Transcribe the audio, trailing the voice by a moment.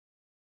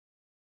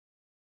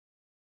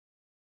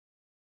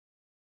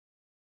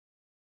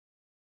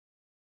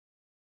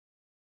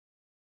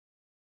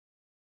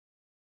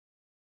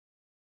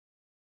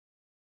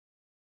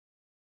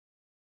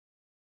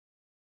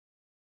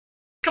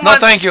come No,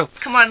 on. thank you.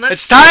 Come on, let's...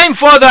 It's time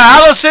for the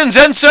Allison's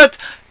Insert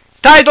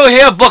title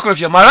here book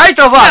review. Am I right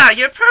or what? Yeah,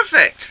 you're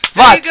perfect.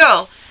 What? There you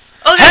go.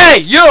 Okay. Hey,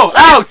 you,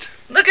 out!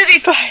 Look at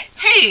these...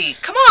 Hey,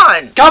 come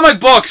on. Comic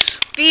books.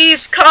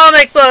 These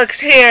comic books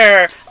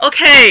here.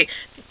 Okay,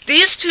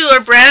 these two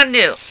are brand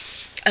new.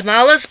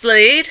 Amala's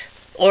Blade,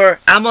 or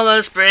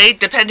Amala's Braid,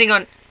 depending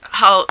on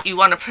how you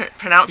want to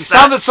pronounce You that.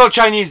 sounded so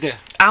Chinese there.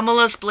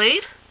 Amala's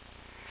Blade?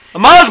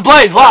 Amala's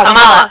Blade, what?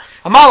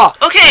 Amala.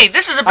 Okay,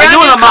 this is a I brand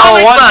knew new an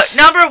Amala comic once. book,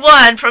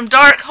 #1 from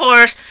Dark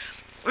Horse,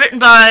 written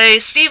by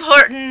Steve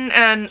Horton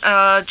and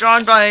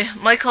drawn by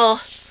Michael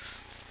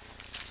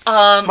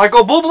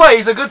Michael Bublé,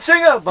 he's a good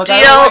singer, but I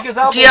don't like his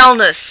album.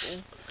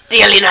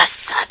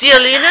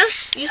 Dialinas,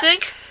 you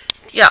think?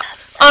 Yeah.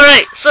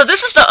 Alright, so this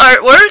is the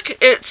artwork.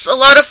 It's a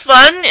lot of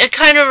fun. It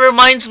kind of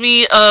reminds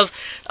me of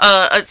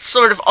a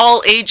sort of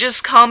all-ages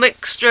comic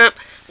strip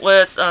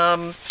with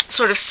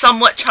sort of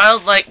somewhat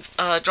childlike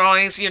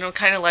drawings, you know,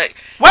 kind of like...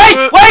 Wait!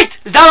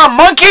 Is that a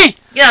monkey?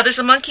 Yeah, there's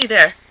a monkey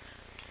there.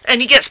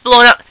 And he gets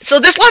blown up. So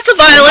there's lots of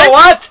violence. You know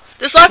what?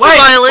 There's lots of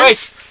violence. Wait.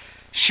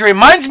 She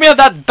reminds me of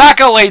that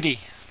Baka lady.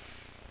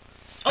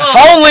 Oh,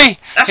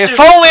 If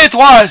only it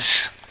was.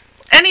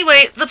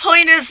 Anyway, the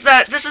point is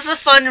that this is a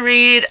fun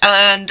read,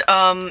 and,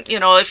 you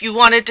know, if you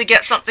wanted to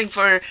get something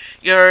for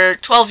your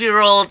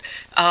 12-year-old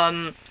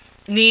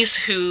niece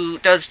who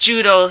does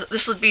judo,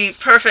 this would be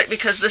perfect,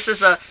 because this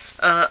is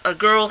a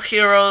girl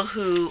hero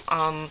who...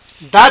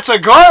 That's a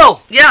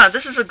girl! Yeah,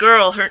 this is a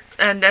girl,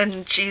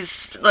 and she's,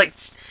 like...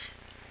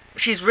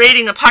 She's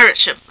raiding a pirate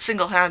ship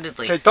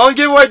single-handedly. Okay, don't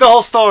give away the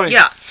whole story.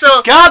 Yeah,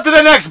 so... Get on to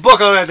the next book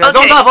already. Okay.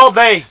 Don't have all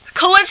day.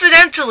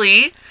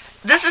 Coincidentally,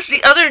 this is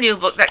the other new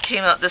book that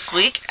came out this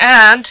week,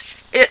 and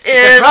it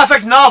is... It's a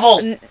graphic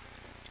novel.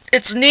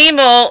 It's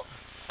Nemo,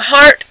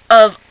 Heart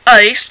of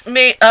Ice,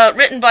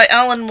 written by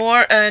Alan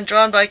Moore and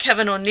drawn by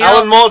Kevin O'Neill.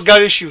 Alan Moore's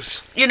got issues.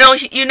 You know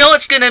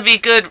it's going to be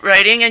good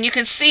writing, and you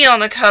can see on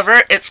the cover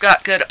it's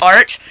got good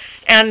art,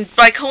 and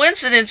by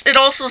coincidence, it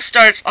also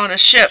starts on a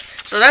ship,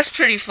 so that's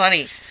pretty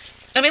funny.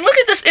 I mean, look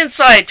at this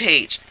inside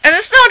page, and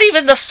it's not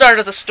even the start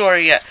of the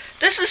story yet.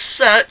 This is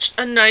such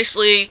a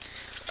nicely,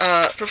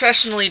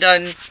 professionally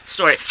done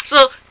story.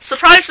 So,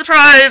 surprise,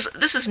 surprise,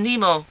 this is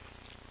Nemo,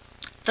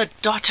 the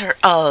daughter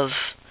of...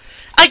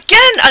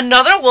 Again,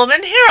 another woman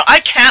hero. I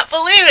can't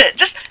believe it.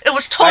 It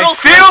was total...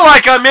 I feel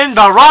like I'm in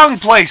the wrong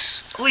place.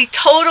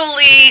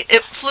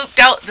 It fluked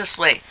out this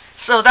way.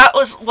 So that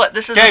was what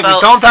this is about. Okay,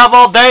 we don't have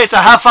all day. It's a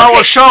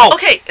half-hour show.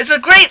 Okay, it's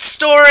a great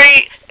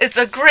story. It's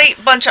a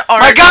great bunch of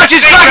art. My God,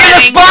 she's cracking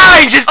the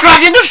spine! She's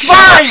cracking the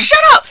spine!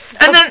 Shut up!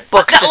 And then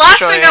the last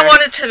thing I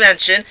wanted to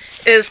mention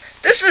is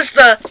this is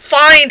the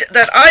find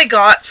that I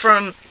got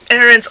from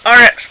Aaron's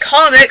RX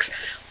Comics.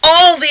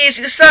 All these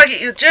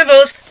Usagi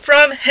Yojimbo's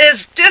from his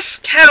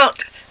discount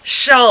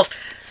shelf.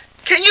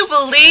 Can you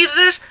believe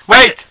this?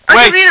 I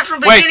can read it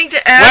from beginning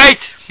to end. Wait!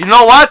 You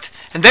know what?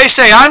 And they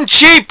say I'm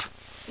cheap.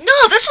 No,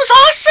 this was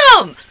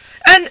awesome.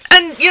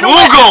 And you know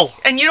Google.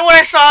 And you know what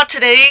I saw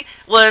today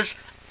was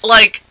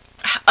like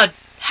a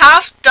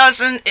half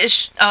dozen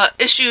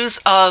issues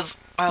of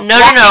They're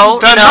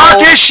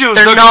not issues.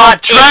 They're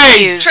not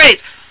trades.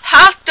 Trades.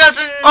 Half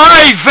dozen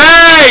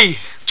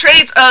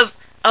trades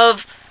of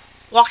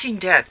Walking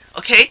Dead.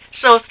 Okay,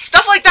 so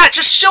stuff like that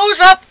just shows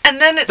up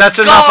and then it's That's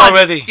gone. enough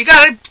already. You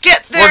gotta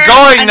get there. We're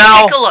going and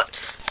now. Take a look.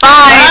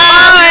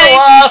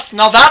 Fabulous!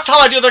 Now that's how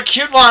I do the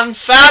cute one.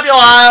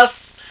 Fabulous!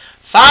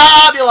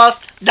 Fabulous!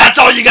 That's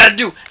all you gotta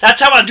do.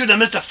 That's how I do the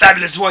Mr.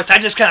 Fabulous voice. I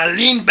just kind of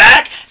lean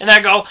back and I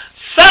go,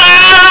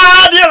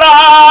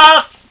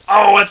 fabulous!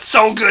 Oh, it's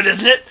so good,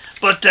 isn't it?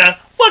 But,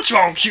 what's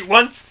wrong, cute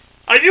one?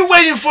 Are you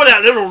waiting for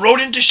that little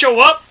rodent to show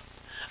up?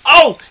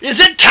 Oh, is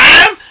it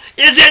time?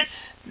 Is it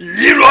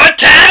Leroy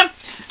time?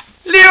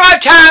 Leroy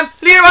time!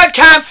 Leroy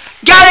time!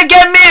 Gotta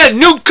get me a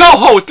new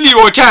co-host,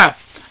 Leroy time!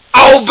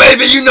 Oh,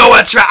 baby, you know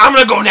that's right. I'm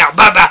gonna go now.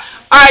 Bye-bye.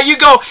 Alright, you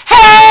go,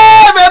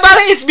 hey,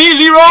 everybody, it's me,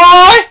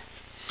 Leroy!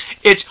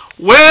 It's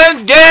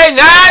Wednesday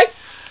night.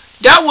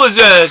 That was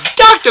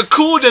Dr.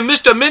 Cool and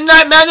Mr.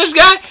 Midnight Madness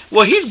guy.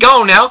 Well, he's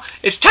gone now.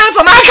 It's time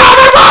for my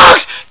comic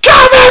books!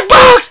 Comic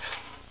books!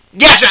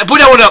 Yes, put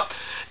that one up.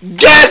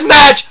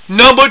 Deathmatch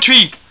number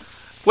 3.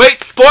 Wait,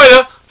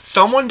 spoiler.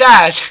 Someone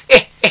dies.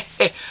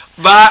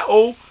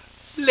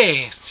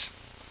 Violence.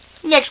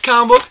 Next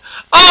comic book.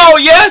 Oh,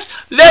 yes.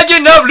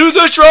 Legend of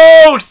Luther's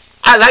Road.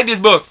 I like this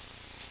book.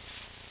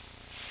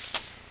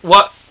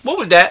 What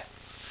was that?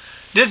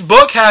 This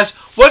book has...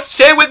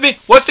 Say it with me.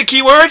 What's the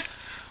key word?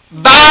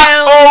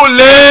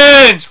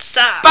 Violence.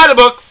 Stop. Buy the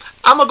book.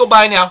 I'm going to go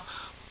buy now.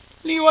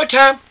 Leroy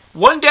time.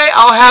 One day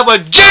I'll have a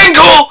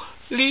jingle.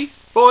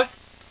 Leroy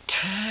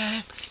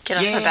time. Get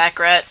off my back,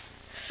 Rhett.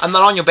 I'm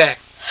not on your back.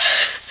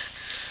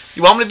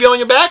 You want me to be on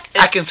your back?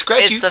 I can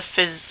scratch you. It's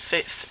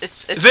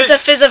the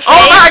fizz of fate.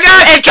 Oh my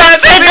God! It's a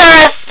fizz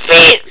of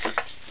fate.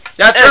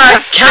 That's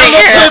right.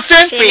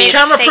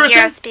 Camera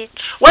person.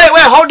 Wait,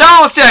 hold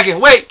on a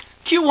second. Wait,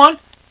 Q1,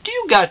 do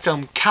you got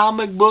some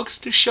comic books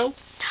to show?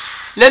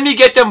 Let me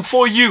get them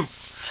for you.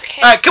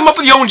 Okay. All right, come up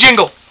with your own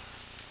jingle.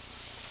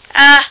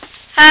 Ha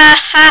ha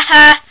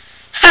ha.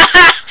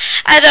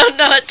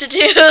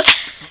 you.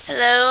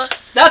 Hello.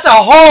 That's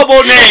a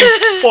horrible name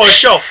for a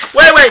show.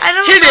 Wait. I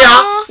don't Here they know.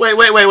 are. Wait.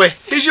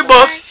 Here's your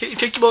books. Here,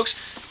 take your books.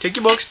 Take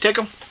your books. Take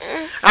them.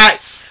 All right.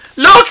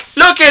 Look.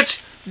 It's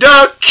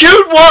the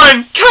cute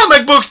one.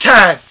 Comic book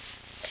time.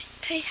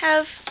 I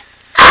have.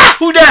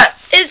 Who that?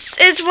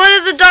 It's one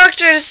of the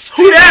doctors.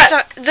 Who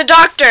that? The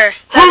doctor.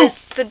 Who?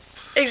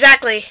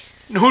 Exactly.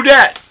 Who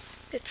that?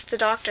 It's the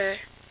doctor.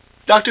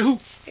 Doctor who?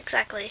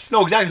 Exactly.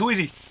 No, exactly. Who is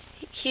he?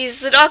 He's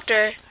the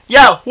doctor.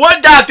 Yeah.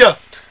 What doctor?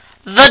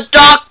 The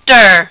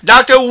doctor.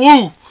 Dr.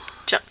 Wu.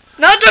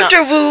 Not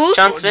Dr. Wu.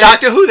 John Smith.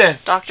 Doctor who then?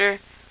 Doctor.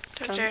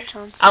 Doctor.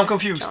 I'm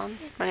confused. John.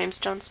 My name's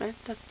John Smith.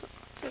 That's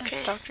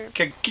Okay. Doctor.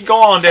 Okay, keep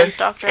going on then.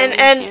 Doctor. And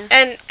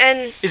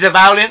Is it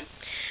violent?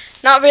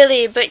 not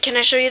really, but can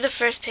I show you the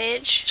first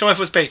page? Show me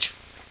first page.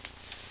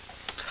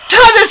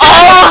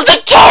 Oh, the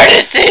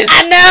TARDISes!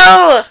 I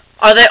know.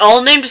 Are they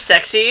all named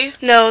Sexy?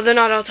 No, they're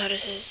not all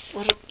TARDISes.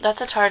 That's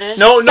a TARDIS.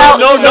 No.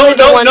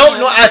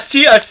 I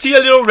see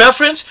a little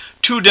reference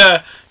to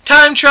the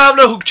time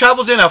traveler who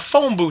travels in a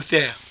phone booth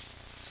there.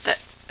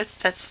 That's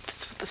what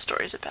the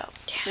story's about,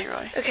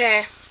 Leroy.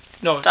 Okay.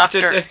 No, It's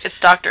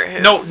Doctor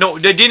Who. No,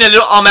 they did a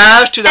little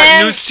homage to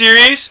that new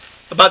series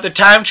about the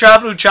time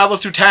traveler who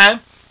travels through time.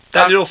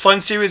 That little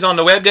fun series on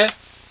the web there.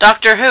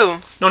 Doctor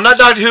Who? No, not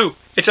Doctor Who.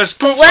 It's a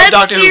spoof web of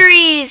Doctor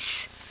series.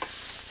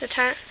 The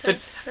time.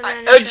 It's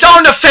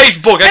on the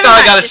Facebook. That's all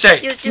I gotta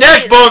say.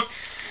 Next book.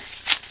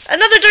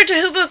 Another Doctor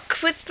Who book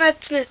with Matt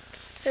Smith.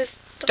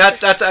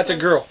 That's a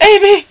girl.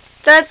 Amy.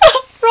 That's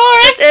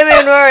Rory. That's Amy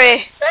and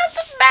Rory. That's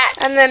Matt.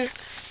 And then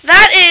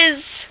that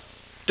is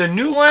the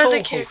new one of the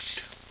co-host. characters.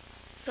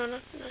 No.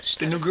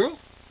 The new girl?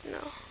 No.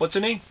 What's her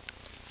name?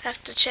 Have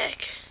to check.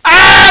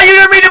 Ah! You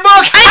didn't read the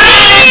book!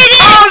 I did it!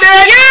 Hold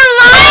it! You're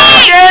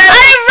lying!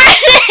 I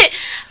read it!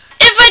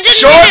 If I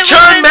didn't read it...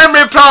 Short-term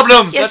memory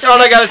problem. Yes, That's all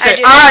I gotta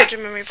say. Alright.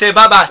 Say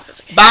bye-bye.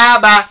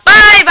 Bye-bye.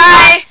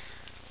 Bye-bye.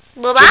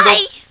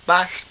 Bye-bye.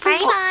 Bye.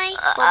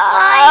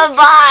 Bye-bye.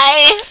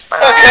 Bye.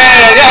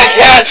 Okay, I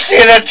can't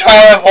see the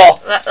toilet bowl.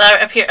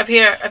 Up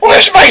here.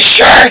 Where's my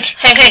shirt?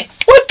 Hey.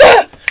 What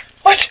the?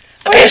 What?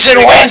 Is it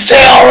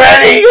Wednesday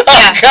already? Oh,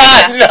 Yeah.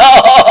 God, no.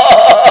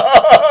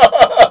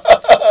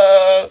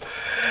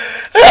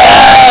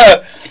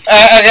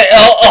 Okay,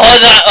 hold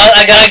on.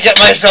 I gotta get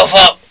myself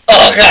up.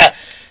 Okay.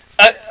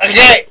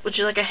 Okay. Would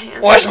you like a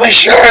hand? Where's my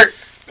shirt?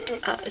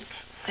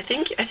 I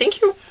think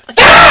you.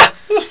 Ah!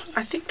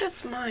 I think that's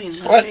mine.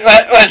 Why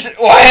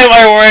am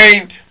I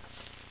wearing...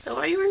 Why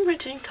are you wearing my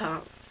tank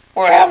top?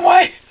 Where am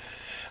I?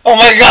 Oh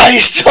my God,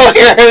 he's still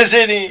here,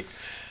 isn't he?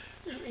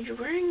 You're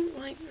wearing,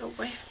 like, a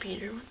wife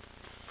beater.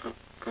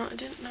 I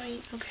didn't know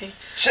you... Okay.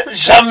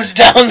 Something's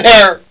down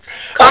there.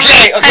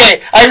 Okay,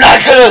 I'm not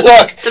gonna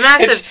look. The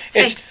Massive.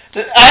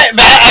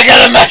 I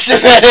got a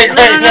massive headache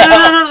right now.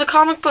 No, the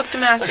comic book, The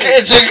Massive.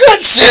 It's a good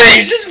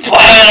series. It's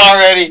planned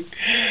already.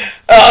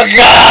 Oh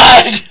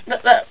God.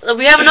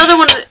 We have another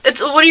one. It's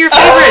one of your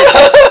favorites.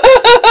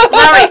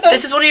 Larry,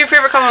 this is one of your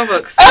favorite comic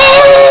books.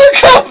 Oh,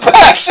 come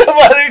back some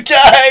other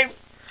time.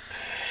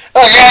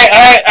 Okay,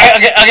 alright,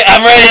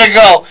 I'm ready to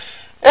go.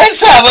 Let's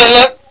have a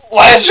look.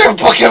 Why is there a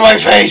book in my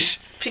face?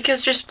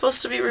 Because you're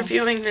supposed to be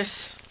reviewing this.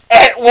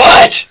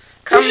 What?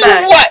 Come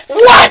back.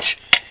 What?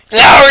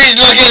 Now he's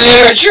looking at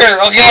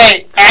literature.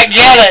 Okay, I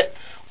get it.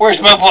 Where's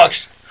my books?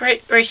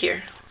 Right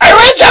here. I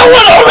read that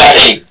one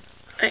already.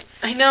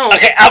 I know.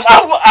 Okay, I'm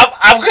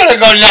gonna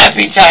go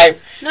nappy time.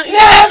 No,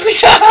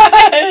 nappy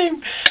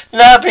time.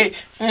 Nappy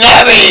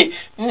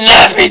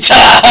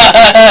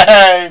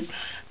time.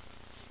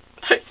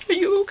 Are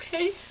you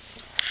okay?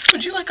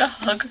 Would you like a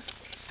hug?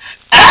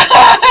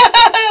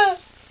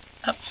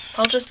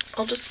 I'll just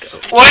go.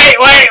 Wait.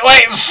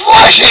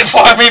 Flush it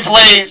for me,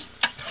 please.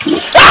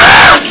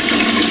 Ah!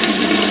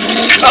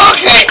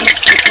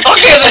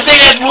 Okay, the thing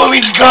that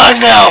movie's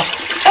gone now.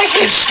 I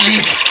can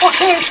sleep.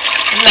 Okay.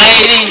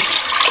 Nighty.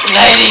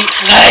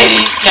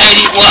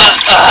 What?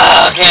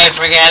 Okay,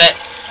 forget it.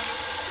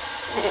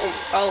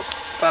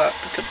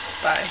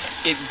 Goodbye.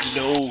 It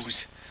glows.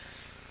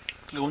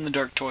 Glow in the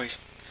dark toys.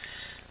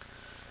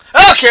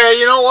 Okay,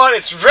 you know what?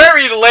 It's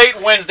very late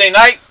Wednesday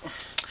night.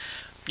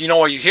 You know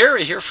why you're here?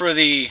 You're here for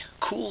the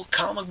cool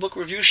comic book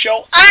review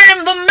show. I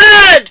am the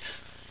Mad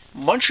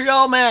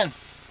Montreal Man.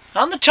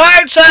 On the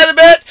tired side a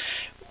bit.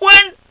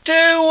 Went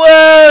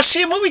to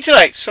see a movie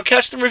tonight, so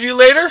catch the review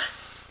later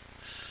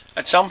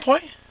at some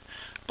point.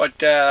 But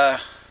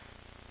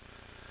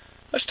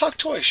let's talk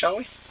toys, shall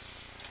we?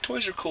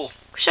 Toys are cool.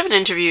 We should have an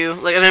interview.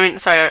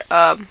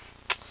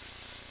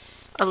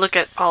 A look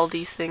at all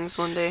these things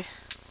one day.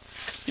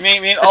 You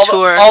mean all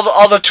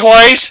the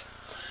toys?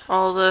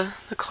 All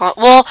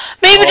well,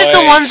 maybe just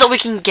the ones that we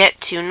can get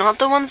to, not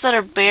the ones that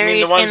are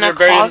buried in a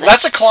closet.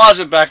 That's a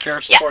closet back there.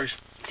 It's toys.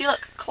 See, look,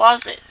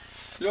 closet.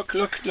 Look.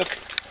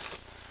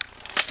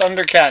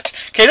 Thundercats.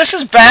 Okay, this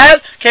is bad.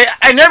 Okay,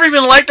 I never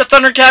even liked the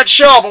Thundercat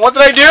show, but what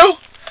did I do?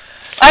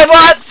 I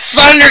bought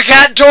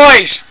Thundercat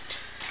toys.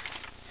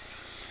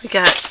 We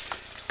got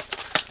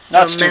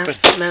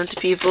mounted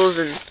peoples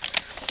and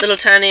little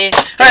tiny.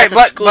 Alright,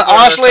 but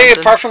honestly,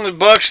 apart from the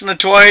books and the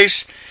toys,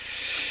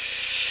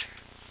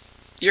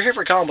 You're here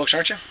for comic books,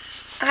 aren't you?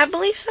 I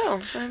believe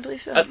so.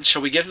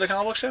 Shall we get to the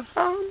comic books then?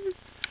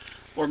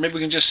 Or maybe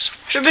we can just...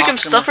 Should we make him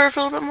suffer for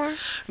a little bit more?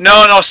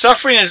 No,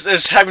 suffering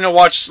is having to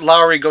watch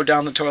Lowry go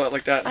down the toilet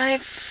like that. I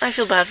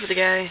feel bad for the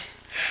guy.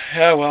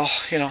 Yeah, well,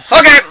 you know.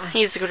 Okay! He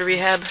needs to go to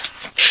rehab.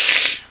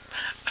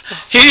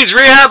 He needs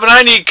rehab, and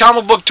I need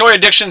comic book toy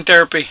addiction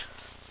therapy.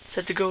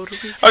 Said to go to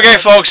rehab. Okay,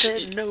 folks.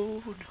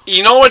 No.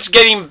 You know what's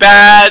getting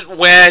bad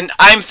when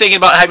I'm thinking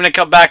about having to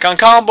cut back on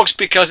comic books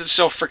because it's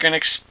so freaking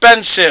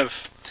expensive.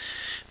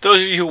 Those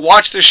of you who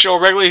watch this show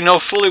regularly know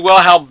fully well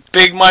how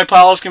big my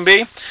piles can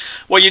be.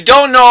 What you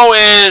don't know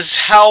is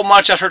how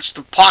much that hurts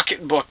the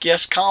pocketbook. Yes,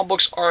 comic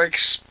books are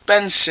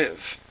expensive.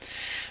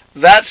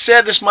 That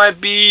said, this might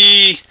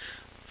be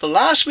the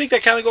last week I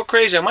kind of go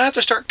crazy. I might have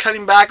to start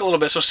cutting back a little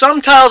bit. So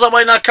some titles I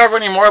might not cover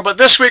anymore, but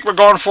this week we're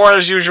going for it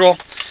as usual.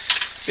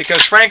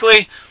 Because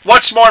frankly,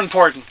 what's more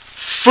important?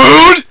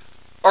 Food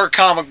or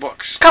comic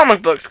books?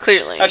 Comic books,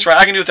 clearly. That's right,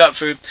 I can do without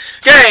food.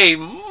 Okay,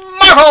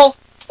 Marvel!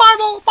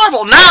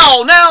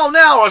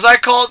 Now, as I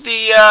call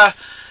it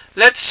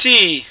let's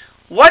see.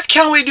 What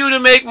can we do to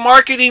make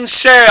marketing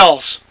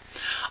sales?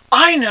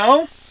 I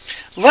know.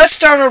 Let's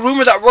start a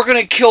rumor that we're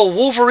going to kill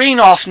Wolverine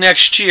off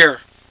next year.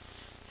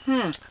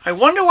 I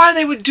wonder why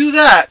they would do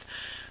that.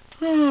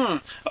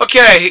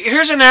 Okay,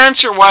 here's an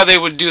answer why they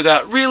would do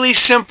that. Really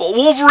simple.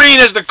 Wolverine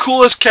is the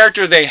coolest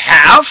character they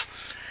have.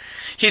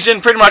 He's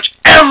in pretty much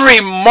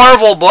every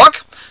Marvel book.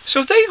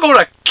 So if they go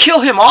to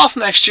kill him off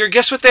next year,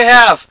 guess what they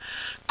have?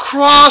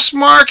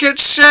 Cross-market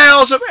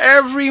sales of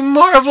every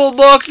Marvel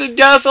book, the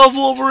death of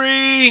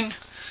Wolverine.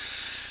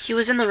 He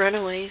was in the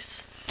Runaways.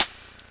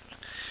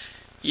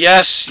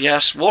 Yes.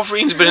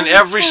 Wolverine's been in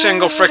every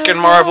single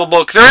frickin' Marvel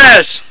book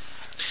there is.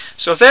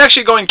 So if they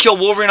actually go and kill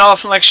Wolverine off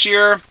next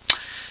year,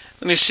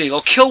 let me see.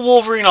 They'll kill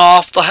Wolverine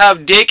off. They'll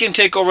have Daken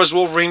take over as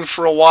Wolverine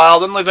for a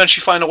while. Then they'll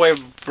eventually find a way of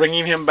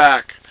bringing him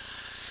back.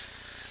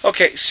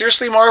 Okay,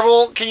 seriously,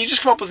 Marvel, can you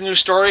just come up with new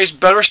stories,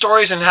 better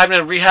stories, than having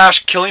to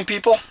rehash killing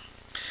people?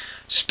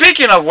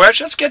 Speaking of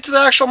which, let's get to the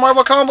actual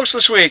Marvel comics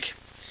this week.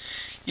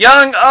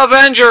 Young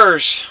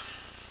Avengers.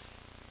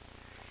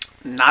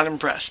 Not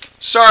impressed.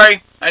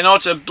 Sorry, I know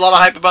it's a lot of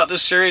hype about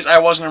this series. I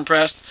wasn't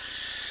impressed.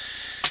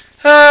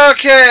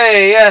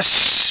 Okay, yes.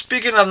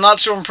 Speaking of not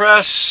so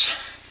impressed.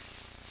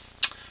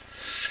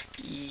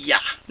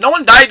 Yeah. No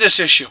one died this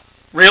issue.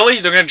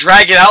 Really? They're going to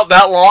drag it out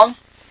that long?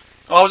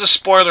 Oh, it was a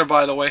spoiler,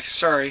 by the way.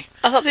 Sorry.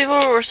 I thought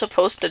people were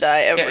supposed to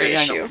die every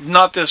issue. No,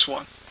 not this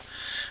one.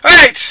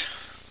 Alright!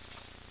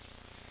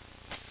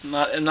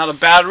 Not a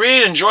bad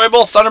read.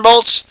 Enjoyable.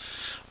 Thunderbolts.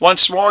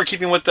 Once more,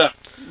 keeping with the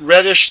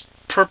reddish,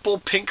 purple,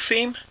 pink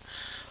theme.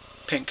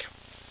 Pink.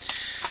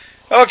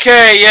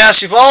 Okay, yes,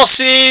 you've all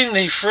seen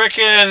the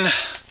frickin'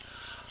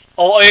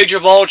 Age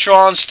of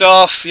Ultron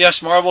stuff. Yes,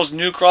 Marvel's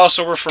new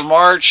crossover for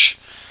March.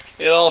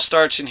 It all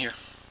starts in here.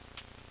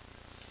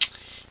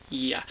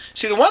 Yeah.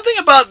 See, the one thing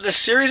about this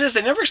series is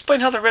they never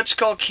explain how the Red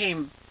Skull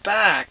came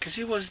back, because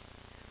he was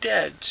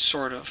dead,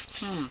 sort of.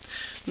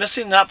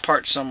 Missing that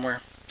part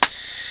somewhere.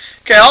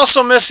 Okay,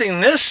 also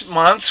missing this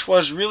month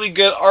was really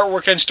good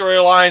artwork and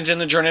storylines in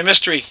the Journey of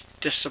Mystery.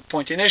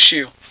 Disappointing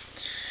issue.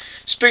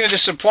 Speaking of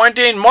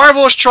disappointing,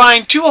 Marvel is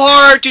trying too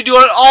hard to do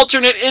an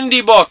alternate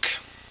indie book.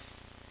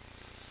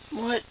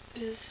 What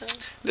is that?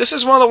 This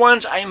is one of the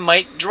ones I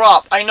might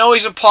drop. I know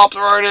he's a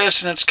popular artist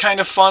and it's kind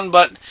of fun,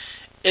 but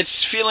it's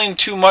feeling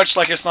too much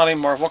like it's not a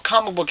Marvel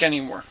comic book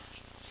anymore.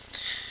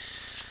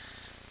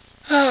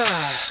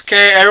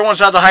 Okay, everyone's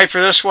had the hype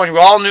for this one. We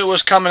all knew it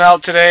was coming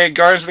out today.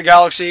 Guardians of the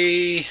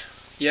Galaxy,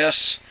 yes.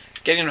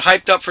 Getting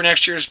hyped up for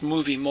next year's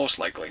movie, most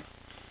likely.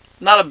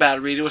 Not a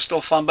bad read. It was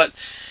still fun, but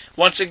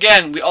once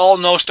again, we all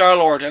know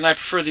Star-Lord, and I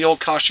prefer the old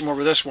costume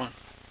over this one.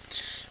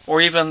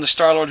 Or even the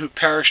Star-Lord who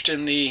perished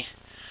in the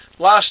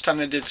last time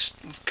they did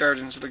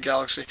Guardians of the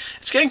Galaxy.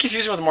 It's getting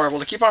confusing with Marvel.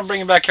 They keep on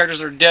bringing back characters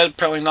that are dead,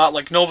 apparently not,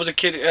 like Nova the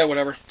Kid,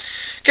 whatever.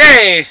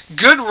 Okay,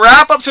 good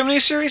wrap-up to a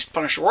miniseries,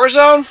 Punisher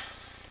Warzone.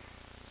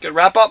 Good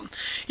wrap-up.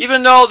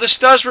 Even though this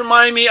does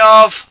remind me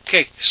of,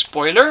 okay,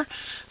 spoiler,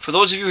 for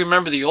those of you who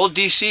remember the old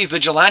DC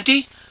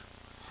Vigilante,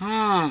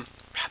 wrap-up.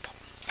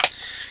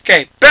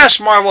 Okay, best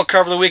Marvel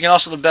cover of the week and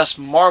also the best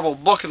Marvel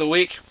book of the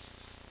week.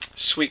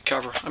 Sweet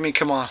cover. I mean,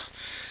 come on.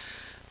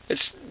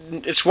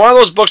 It's one of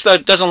those books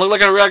that doesn't look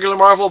like a regular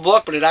Marvel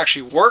book, but it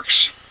actually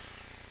works.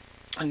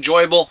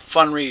 Enjoyable,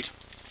 fun read.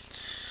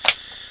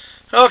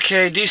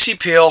 Okay, DC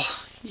Peel.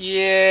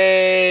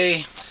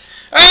 Yay.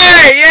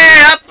 Hey,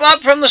 yeah,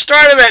 up from the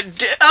start of it.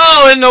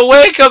 Oh, in the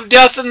wake of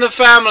Death in the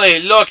Family.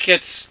 Look,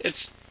 it's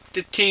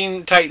the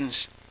Teen Titans.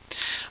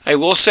 I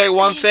will say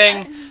one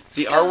thing.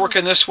 The artwork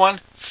in this one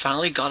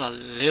finally got a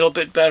little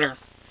bit better.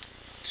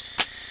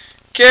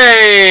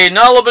 Okay,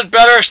 not a little bit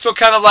better. Still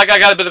kind of like I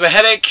got a bit of a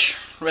headache.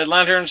 Red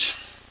Lanterns.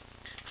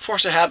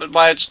 Force of Habit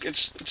by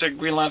it's a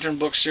Green Lantern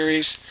book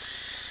series.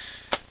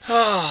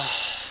 Oh,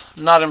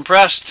 not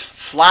impressed.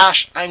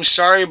 Flash, I'm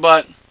sorry,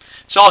 but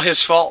it's all his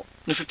fault.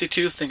 New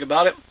 52, think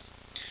about it.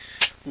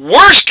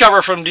 Worst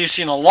cover from DC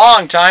in a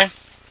long time.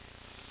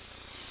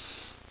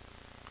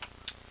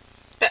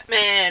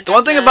 Man. The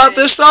one thing about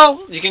this,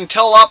 though, you can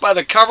tell a lot by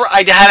the cover.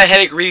 I had a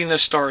headache reading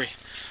this story.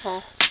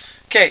 Oh.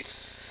 Okay.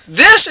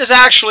 This is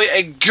actually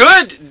a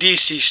good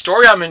DC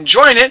story. I'm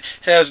enjoying it.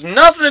 It has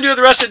nothing to do with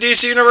the rest of the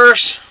DC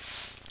universe.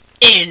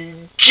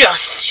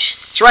 Injustice.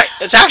 That's right.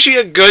 It's actually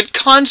a good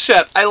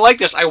concept. I like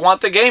this. I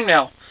want the game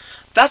now.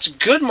 That's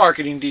good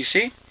marketing,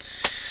 DC.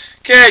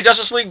 Okay,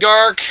 Justice League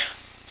Dark.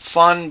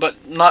 Fun,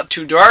 but not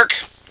too dark.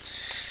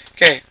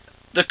 Okay,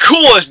 the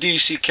coolest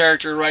DC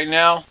character right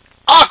now.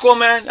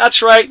 Aquaman.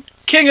 That's right.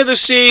 King of the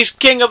seas.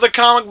 King of the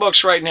comic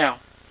books right now.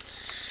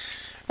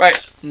 Right,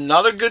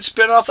 another good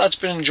spin-off that's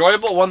been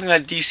enjoyable. One thing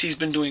that DC's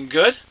been doing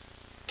good.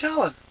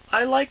 Talon,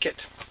 I like it.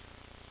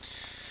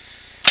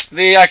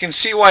 I can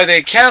see why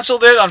they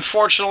canceled it.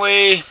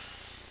 Unfortunately,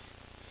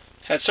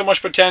 had so much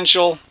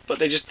potential, but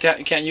they just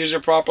can't use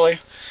it properly.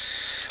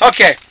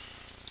 Okay,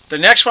 the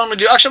next one I'm going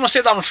to do, actually I'm going to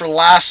save that one for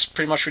last,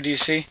 pretty much for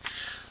DC.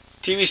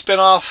 TV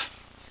spin-off,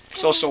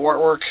 social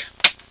artwork.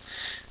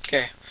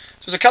 Okay,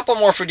 so there's a couple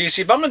more for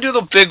DC, but I'm going to do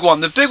the big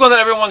one. The big one that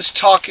everyone's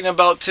talking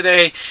about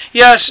today.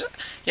 Yes,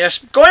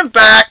 going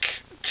back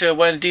to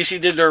when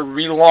DC did their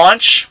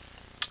relaunch,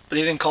 but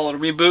they didn't call it a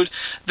reboot,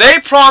 they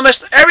promised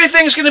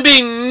everything's going to be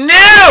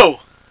new!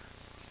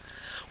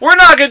 We're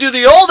not going to do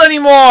the old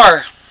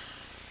anymore!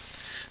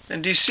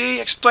 Then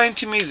DC explained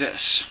to me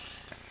this.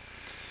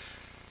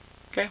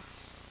 Okay?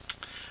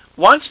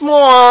 Once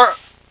more,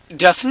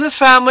 death in the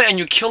family and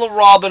you kill a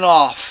Robin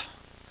off.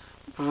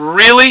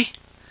 Really?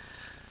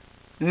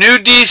 New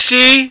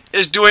DC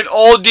is doing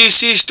old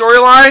DC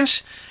storylines?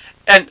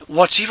 And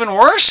what's even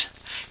worse?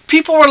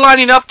 People were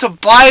lining up to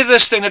buy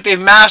this thing that they've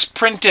mass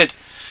printed.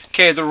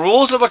 Okay, the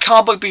rules of a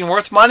comic book being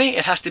worth money,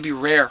 it has to be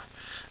rare,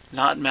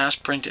 not mass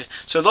printed.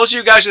 So those of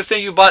you guys who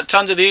think you bought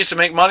tons of these to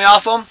make money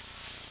off them,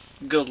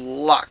 good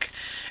luck.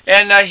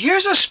 And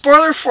here's a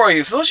spoiler for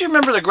you. For those of you who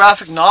remember the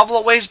graphic novel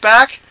a ways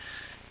back,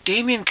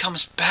 Damian comes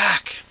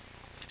back.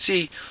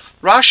 See,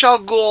 Ra's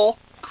al Ghul,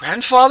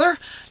 grandfather,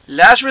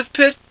 Lazarus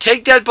Pit,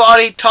 take dead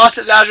body, toss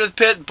it Lazarus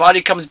Pit,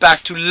 body comes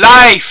back to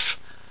life.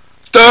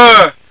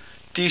 Duh!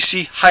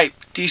 DC hype,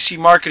 DC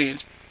marketing.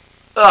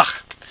 Ugh.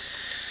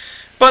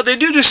 But they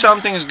do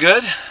some things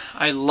good.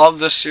 I love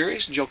this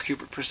series, Joe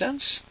Kubert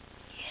Presents.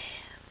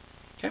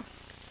 Okay.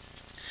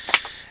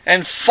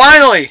 And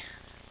finally,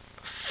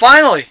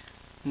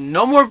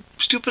 no more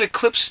stupid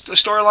Eclipse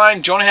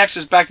storyline. Jonah Hex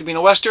is back to being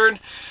a Western,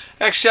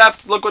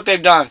 except look what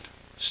they've done.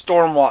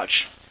 Stormwatch.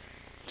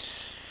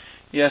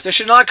 Yes, they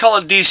should not call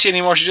it DC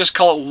anymore. They should just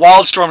call it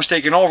Wildstorm's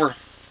taking over.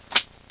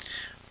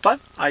 But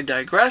I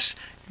digress.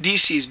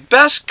 DC's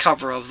best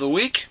cover of the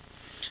week.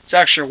 It's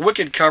actually a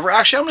wicked cover.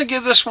 Actually, I'm going to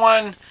give this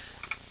one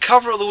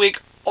cover of the week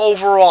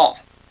overall.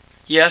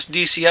 Yes,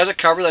 DC has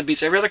a cover that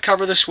beats every other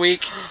cover this week.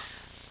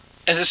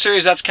 As a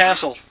series that's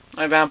canceled.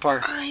 My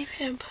Vampire.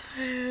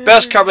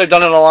 Best cover they've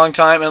done in a long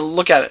time, and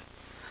look at it.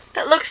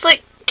 That looks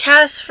like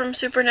Cass from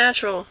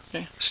Supernatural.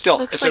 Okay. Still,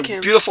 looks it's like a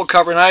him. beautiful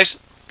cover, nice.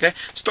 Okay,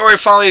 story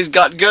finally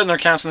got good, and they're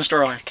canceling the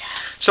storyline.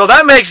 So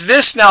that makes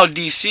this now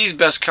DC's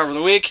best cover of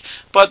the week.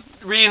 But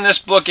reading this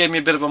book gave me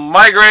a bit of a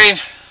migraine.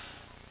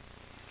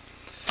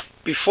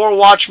 Before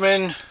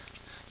Watchmen,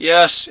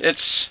 yes, it's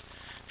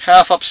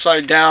half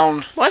upside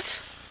down. What?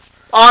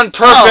 On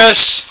purpose.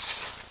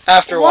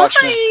 After Why?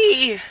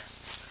 Watchmen.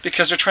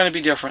 Because they're trying to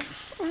be different.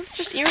 It's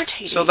just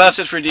irritating. So that's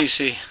it for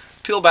DC.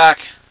 Peel back.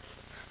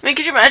 I mean,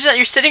 could you imagine that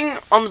you're sitting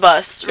on the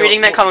bus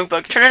reading that comic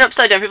book, turn it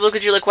upside down, people look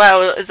at you like,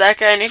 wow, is that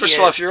guy an idiot? First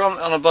of all, if you're on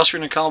a bus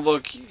reading a comic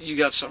book, you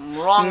got something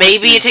wrong.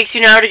 Maybe it takes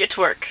you an hour to get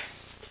to work.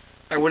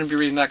 I wouldn't be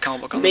reading that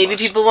comic book on the bus. Maybe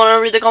people want to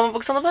read the comic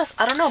books on the bus.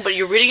 I don't know, but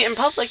you're reading it in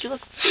public, you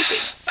look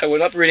stupid. I would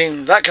not be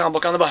reading that comic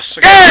book on the bus.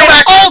 Okay,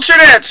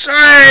 alternates!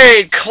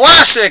 Alright,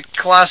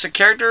 classic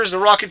characters.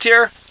 The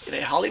Rocketeer in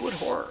a Hollywood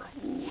horror.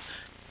 Ooh,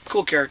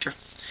 cool character.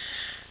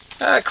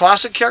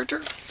 Classic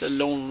character, the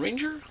Lone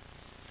Ranger.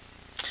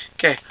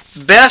 Okay,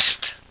 best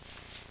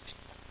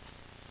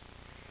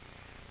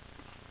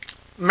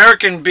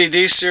American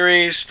BD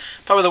series.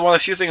 Probably one of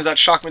the few things that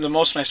shocked me the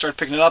most when I started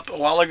picking it up a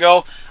while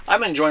ago.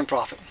 I'm enjoying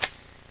Prophet.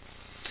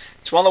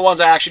 It's one of the ones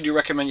I actually do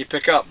recommend you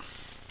pick up.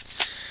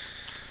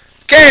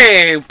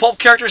 Okay, pulp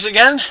characters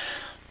again.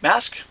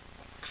 Mask,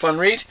 fun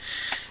read.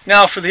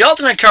 Now for the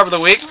alternate cover of the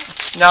week.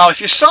 Now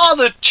if you saw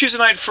the Tuesday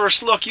night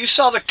first look, you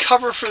saw the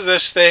cover for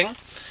this thing.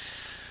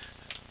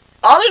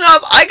 Oddly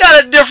enough, I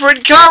got a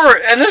different cover,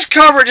 and this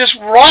cover just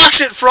rocks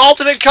it for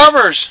alternate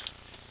covers.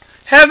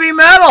 Heavy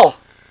metal.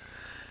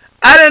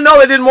 I didn't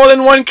know they did more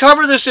than one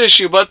cover this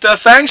issue, but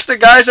thanks to the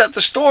guys at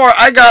the store,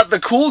 I got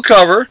the cool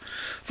cover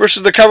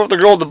versus the cover with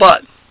the girl with the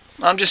butt.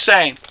 I'm just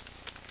saying.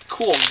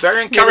 Cool.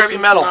 Variant cover, heavy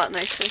metal. Not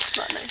nice.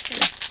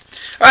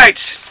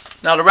 Alright.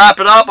 Now to wrap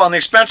it up, on the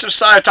expensive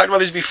side, I talked about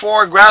these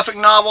before. Graphic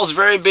novels,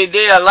 very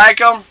BD. I like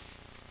them.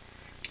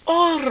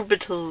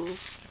 Orbital.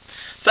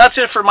 So that's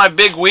it for my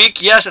big week.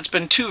 Yes, it's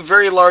been 2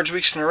 very large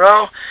weeks in a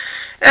row.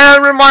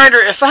 And a reminder,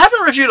 if I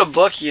haven't reviewed a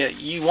book yet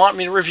you want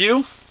me to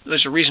review,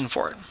 there's a reason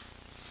for it.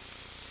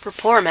 We're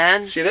poor,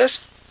 man. See this?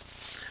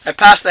 I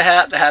passed the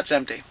hat. The hat's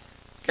empty.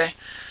 Okay?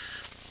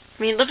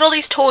 I mean, look at all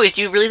these toys.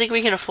 Do you really think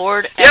we can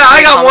afford? Yeah,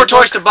 I got more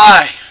toys to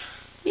buy.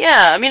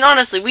 Yeah, I mean,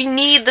 honestly, we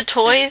need the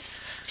toys.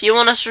 If you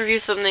want us to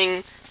review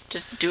something,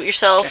 just do it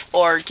yourself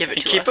or give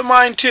it to us. Keep in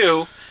mind,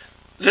 too,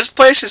 this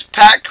place is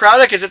packed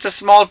crowded because it's a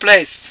small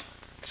place.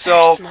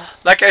 So,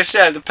 like I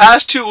said, the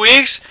past 2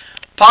 weeks,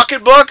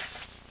 pocketbook,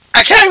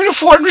 I can't even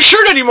afford my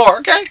shirt anymore,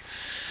 okay?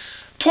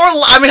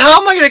 I mean, how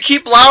am I going to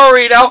keep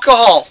Lowry and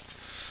alcohol?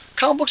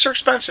 Comic books are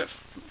expensive.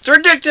 They're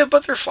addictive,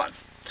 but they're fun.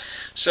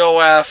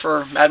 So,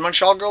 for Mad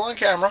Montreal Girl on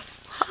Camera.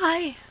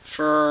 Hi.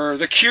 For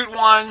the cute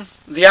one,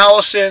 the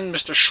Allison,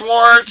 Mr.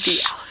 Schwartz,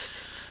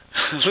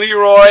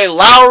 Leroy,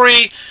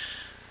 Lowry,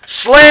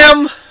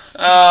 Slim,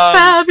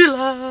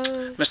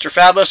 Fabulous. Mr.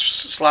 Fabulous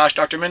 /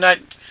 Dr. Midnight.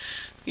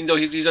 Even though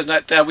he does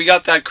not, we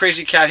got that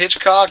crazy cat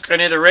Hitchcock,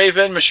 Grenada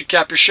Raven, Mr.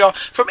 Capuchon,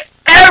 from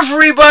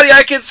everybody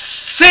I could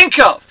think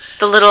of.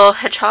 The little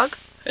hedgehog.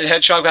 The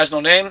hedgehog has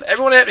no name.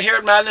 Everyone here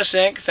at Madness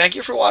Inc., thank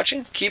you for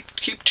watching. Keep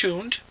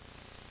tuned.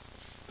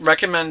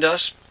 Recommend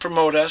us.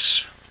 Promote us.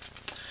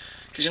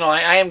 Because, you know,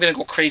 I am going to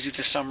go crazy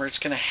this summer. It's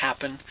going to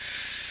happen.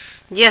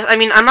 Yes, I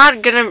mean, I'm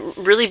not going to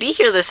really be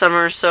here this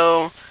summer,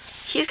 so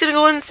he's going to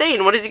go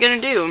insane. What is he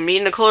going to do? Me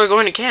and Nicole are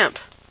going to camp.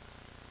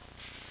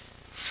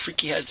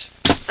 Freaky heads.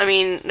 I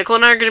mean, Nicole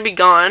and I are going to be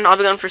gone.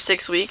 I'll be gone for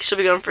 6 weeks. She'll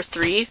be gone for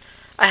 3.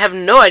 I have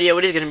no idea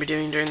what he's going to be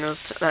doing during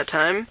that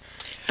time.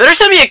 Better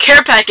send me a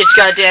care package,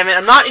 goddammit.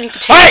 I'm not eating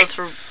potatoes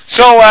for...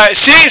 So,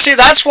 see,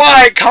 that's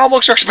why comic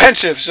books are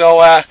expensive.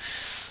 So,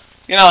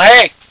 you know,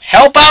 hey,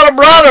 help out a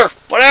brother.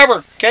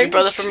 Whatever. Okay? Your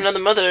brother from another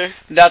mother.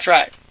 That's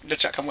right.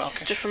 That's right.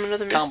 Okay. Just from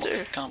another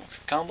mister. Comic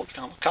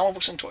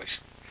books and toys.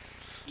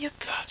 Yep.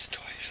 That's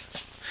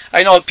toys.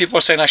 I know people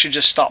are saying I should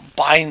just stop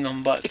buying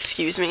them, but...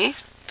 Excuse me?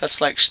 That's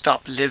like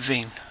stop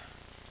living.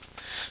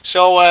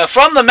 So,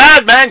 from the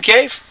Madman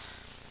Cave.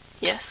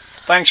 Yes.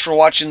 Thanks for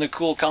watching the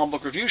Cool Comic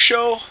Book Review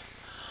Show.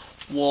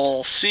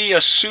 We'll see you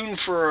soon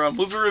for a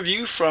movie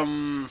review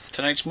from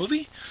tonight's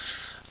movie.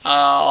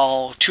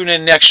 I'll tune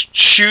in next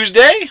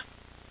Tuesday.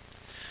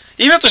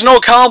 Even if there's no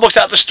comic books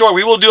at the store,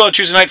 we will do a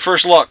Tuesday night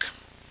first look.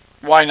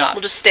 Why not?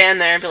 We'll just stand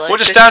there and be like... We'll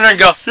just stand there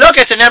and go, look,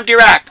 it's an empty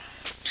rack.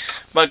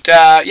 But,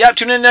 yeah,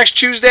 tune in next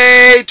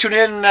Tuesday. Tune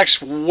in next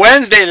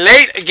Wednesday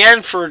late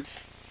again for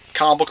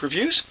comic book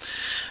reviews.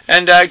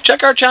 And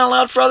check our channel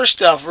out for other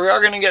stuff. We are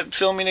going to get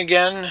filming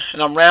again.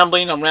 And I'm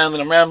rambling.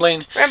 Ramble.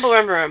 Ramble!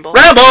 All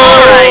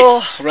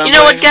right. You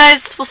know what, guys?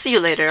 We'll see you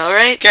later, all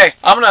right? Okay.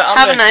 Have a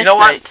nice you know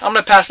night. what? I'm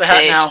going to pass the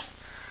hat now.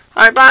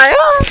 All right, bye.